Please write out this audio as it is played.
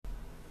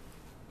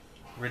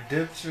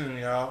Redemption,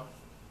 y'all.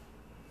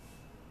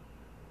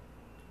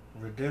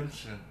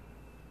 Redemption.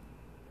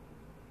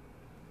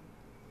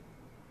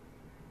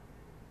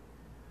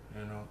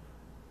 You know,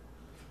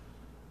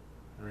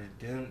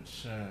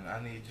 redemption.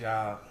 I need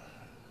y'all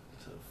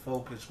to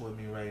focus with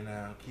me right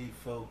now. Keep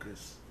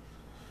focused.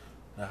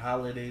 The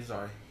holidays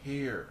are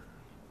here.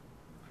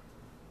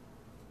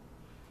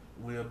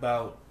 We're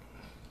about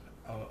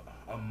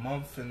a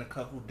month and a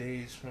couple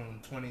days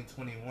from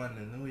 2021,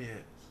 the New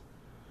Year's.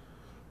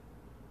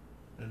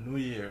 The New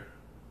Year.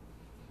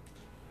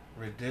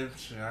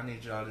 Redemption. I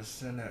need y'all to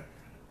center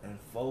and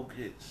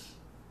focus.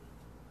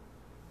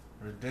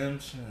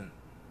 Redemption.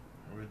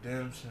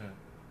 Redemption.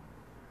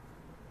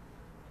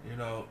 You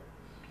know,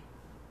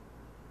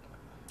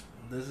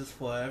 this is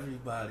for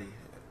everybody.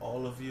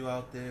 All of you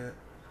out there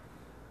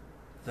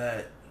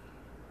that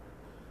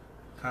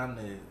kind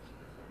of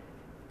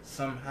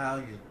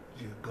somehow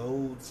your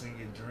goals and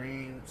your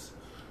dreams,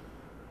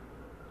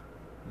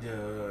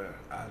 your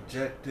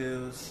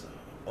objectives,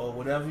 or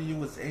whatever you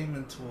was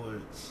aiming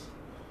towards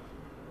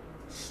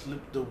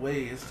slipped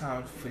away. It's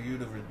time for you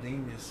to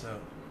redeem yourself.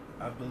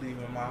 I believe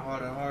in my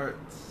heart of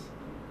hearts.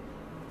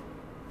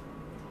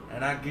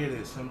 And I get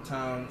it.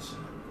 Sometimes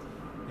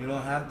you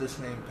don't have the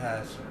same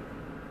passion.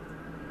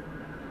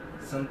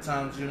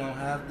 Sometimes you don't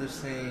have the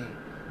same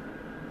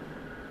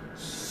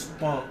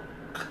spunk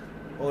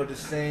or the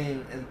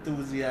same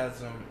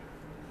enthusiasm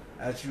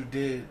as you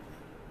did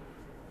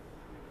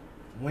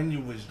when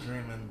you was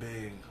dreaming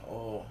big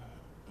or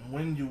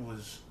when you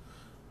was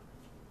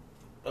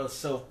a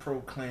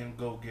self-proclaimed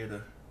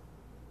go-getter.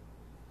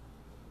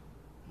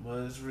 But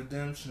it's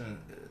redemption.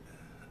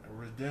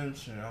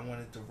 Redemption. I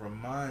wanted to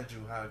remind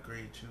you how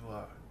great you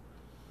are.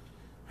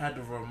 Had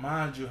to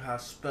remind you how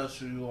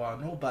special you are.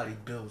 Nobody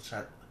built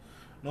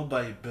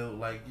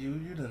like you.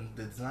 You done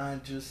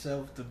designed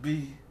yourself to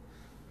be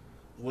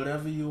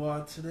whatever you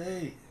are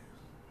today.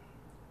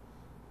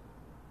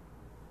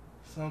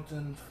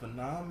 Something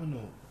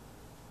phenomenal.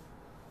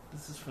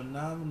 This is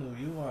phenomenal.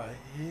 You are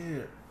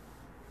here.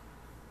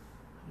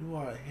 You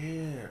are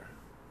here.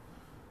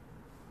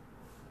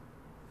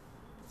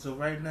 So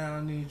right now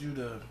I need you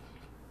to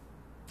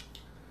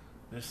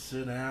just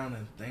sit down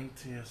and think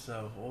to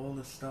yourself all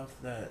the stuff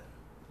that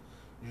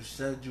you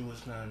said you was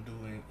gonna do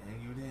and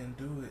you didn't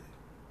do it.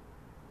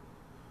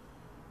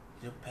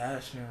 Your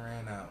passion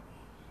ran out.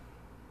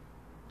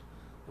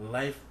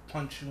 Life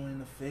punched you in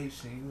the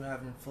face and you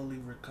haven't fully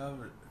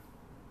recovered.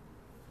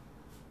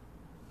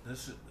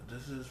 This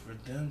is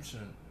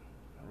redemption.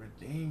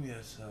 Redeem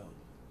yourself.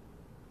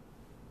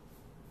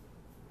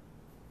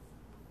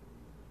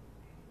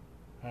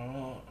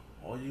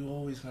 Or you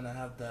always gonna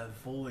have that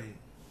void,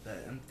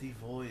 that empty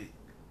void.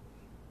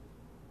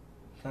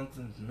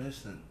 Something's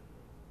missing.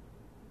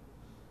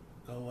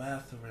 Go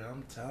after it.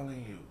 I'm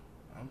telling you.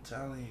 I'm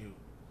telling you.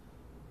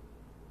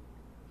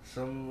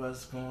 Some of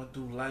us going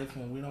through life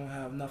and we don't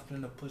have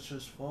nothing to push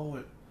us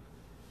forward.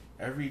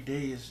 Every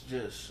day is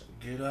just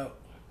get up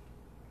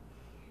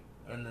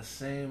and the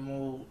same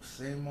old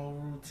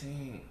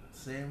routine.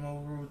 Same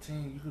old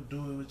routine. You could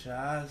do it with your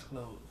eyes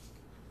closed.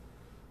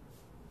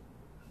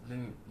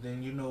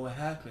 Then you know what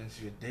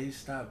happens. Your day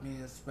stop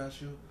being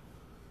special.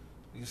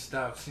 You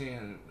stop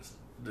seeing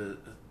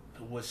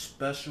what's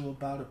special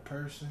about a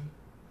person,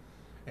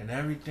 and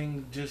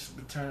everything just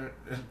turn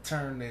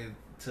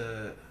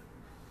into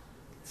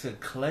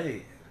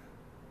clay.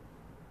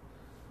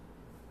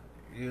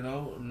 You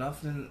know,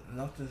 nothing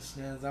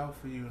stands out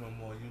for you no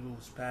more. You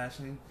lose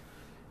passion.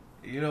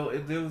 You know,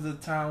 there was a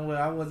time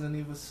where I wasn't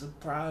even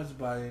surprised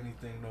by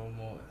anything no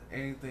more.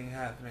 Anything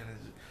happening,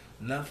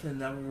 nothing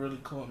never really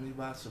caught me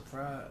by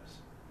surprise.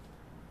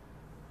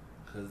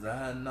 Cause I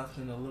had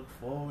nothing to look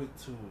forward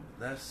to.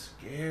 That's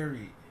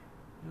scary.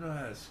 You know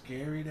how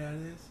scary that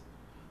is?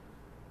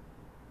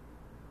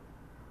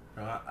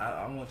 No,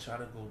 I want y'all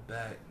to go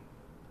back.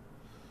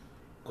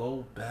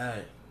 Go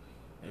back.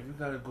 If you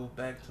gotta go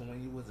back to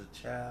when you was a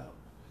child.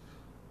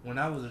 When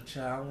I was a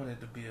child, I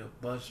wanted to be a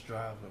bus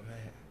driver,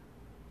 man.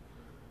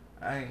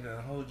 I ain't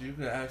gonna hold you. You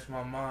can ask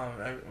my mom.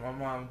 My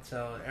mom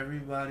tell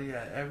everybody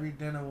at every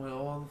dinner with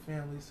all the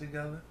families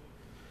together.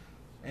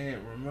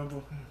 And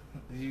remember,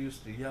 you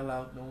used to yell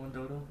out the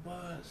window, "No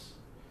bus,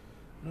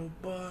 no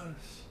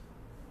bus."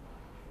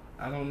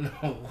 I don't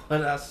know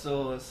what I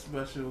saw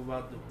special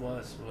about the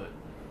bus, but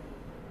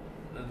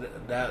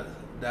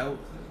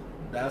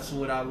that's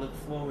what I look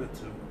forward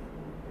to.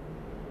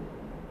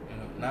 You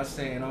know, not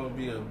saying I'm gonna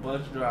be a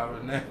bus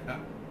driver now,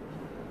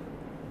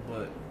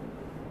 but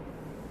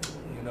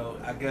you know,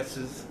 I guess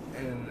it's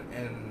in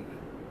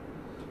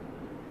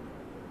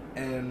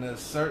a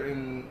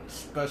certain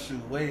special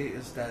way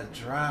is that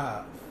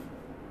drive.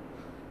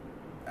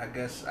 I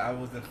guess I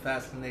wasn't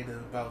fascinated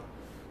about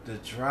the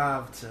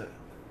drive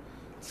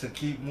to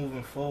keep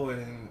moving forward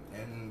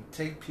and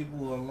take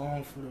people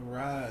along for the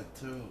ride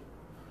too.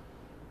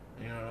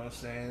 You know what I'm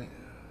saying?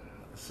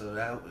 So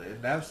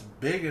that's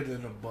bigger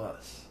than a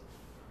bus.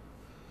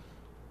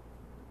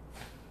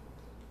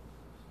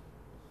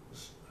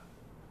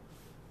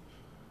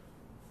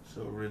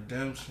 So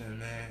redemption,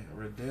 man,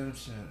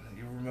 redemption.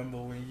 You remember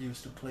when you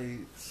used to play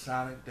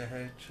Sonic the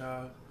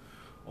Hedgehog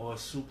or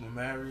Super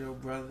Mario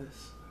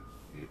Brothers?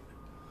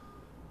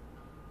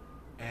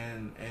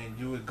 And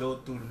you would go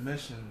through the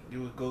mission,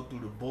 you would go through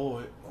the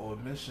board or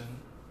mission,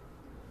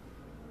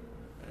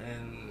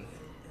 and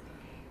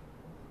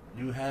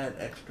you had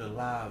extra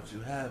lives,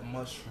 you had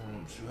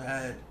mushrooms, you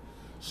had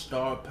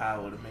star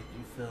power to make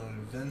you feel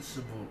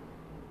invincible.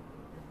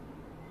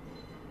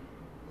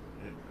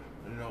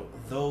 You know,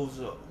 those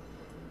are,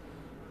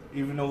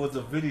 even though it's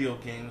a video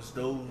games,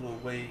 those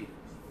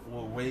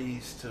were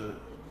ways to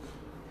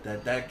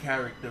that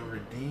character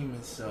redeem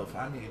itself.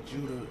 I need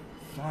you to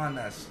find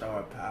that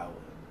star power,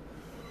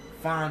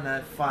 find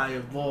that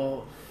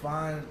fireball,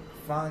 find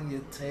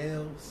your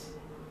tails,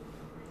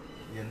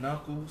 your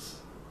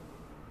knuckles,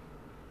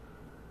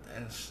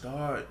 and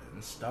start,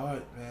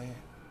 man.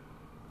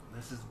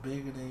 This is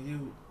bigger than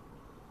you.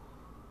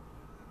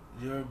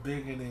 You're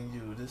bigger than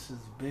you. This is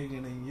bigger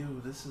than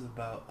you. This is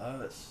about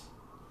us.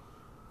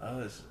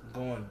 Us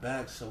going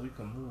back so we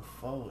can move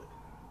forward.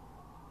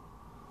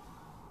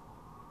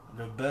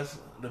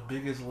 The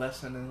biggest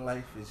lesson in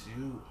life is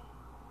you.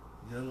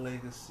 Your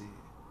legacy.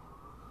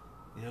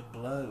 Your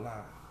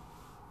bloodline.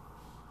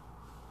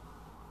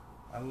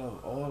 I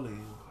love all of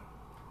you.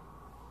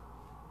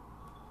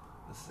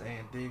 This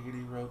ain't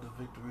Diggity Road to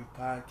Victory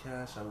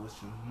podcast. I wish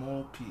you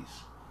more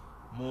peace,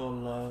 more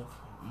love,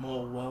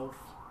 more wealth,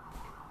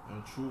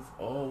 and truth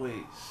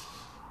always.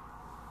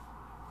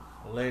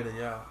 Later,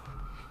 y'all.